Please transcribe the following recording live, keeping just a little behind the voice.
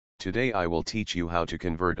Today I will teach you how to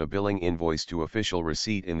convert a billing invoice to official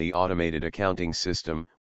receipt in the automated accounting system,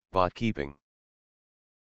 Botkeeping.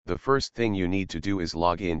 The first thing you need to do is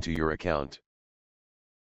log in to your account.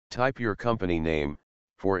 Type your company name,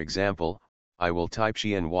 for example, I will type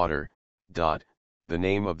Water, the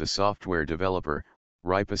name of the software developer,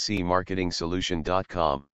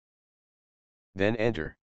 ripacmarketingsolution.com. Then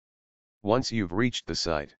enter. Once you've reached the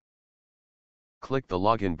site, click the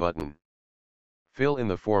login button. Fill in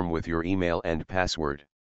the form with your email and password.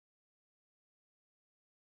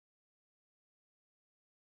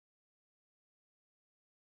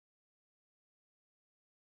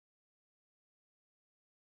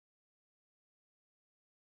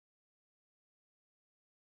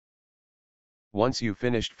 Once you've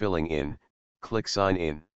finished filling in, click Sign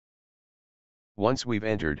In. Once we've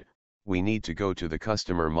entered, we need to go to the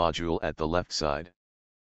Customer module at the left side.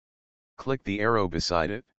 Click the arrow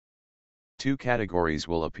beside it. Two categories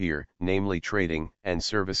will appear, namely Trading and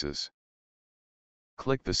Services.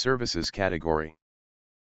 Click the Services category.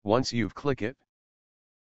 Once you've clicked it,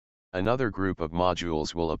 another group of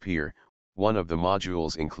modules will appear. One of the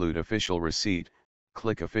modules include Official Receipt.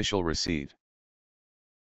 Click Official Receipt.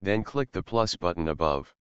 Then click the plus button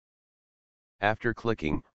above. After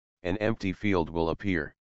clicking, an empty field will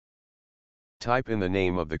appear. Type in the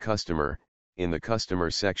name of the customer, in the Customer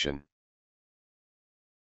section.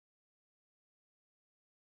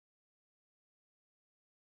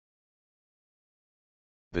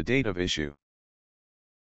 The date of issue.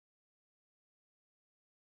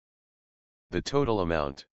 The total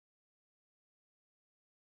amount.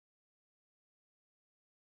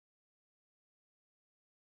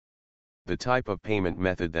 The type of payment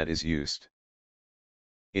method that is used.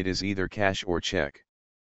 It is either cash or check,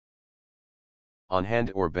 on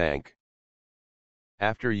hand or bank.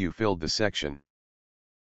 After you filled the section,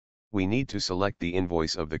 we need to select the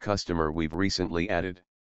invoice of the customer we've recently added.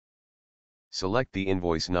 Select the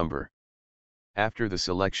invoice number. After the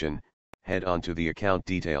selection, head on to the account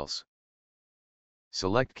details.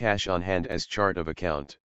 Select cash on hand as chart of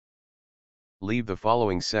account. Leave the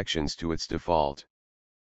following sections to its default.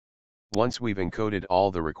 Once we've encoded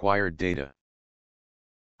all the required data,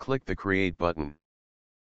 click the Create button.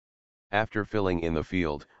 After filling in the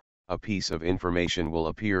field, a piece of information will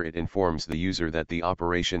appear. It informs the user that the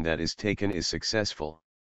operation that is taken is successful.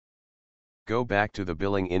 Go back to the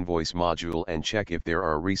Billing Invoice module and check if there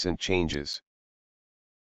are recent changes.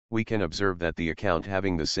 We can observe that the account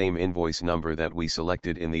having the same invoice number that we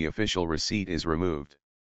selected in the official receipt is removed.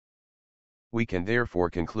 We can therefore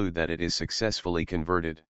conclude that it is successfully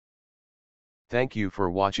converted. Thank you for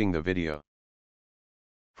watching the video.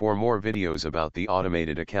 For more videos about the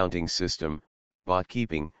automated accounting system,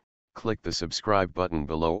 Botkeeping, click the subscribe button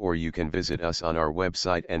below, or you can visit us on our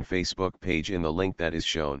website and Facebook page in the link that is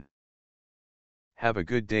shown. Have a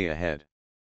good day ahead.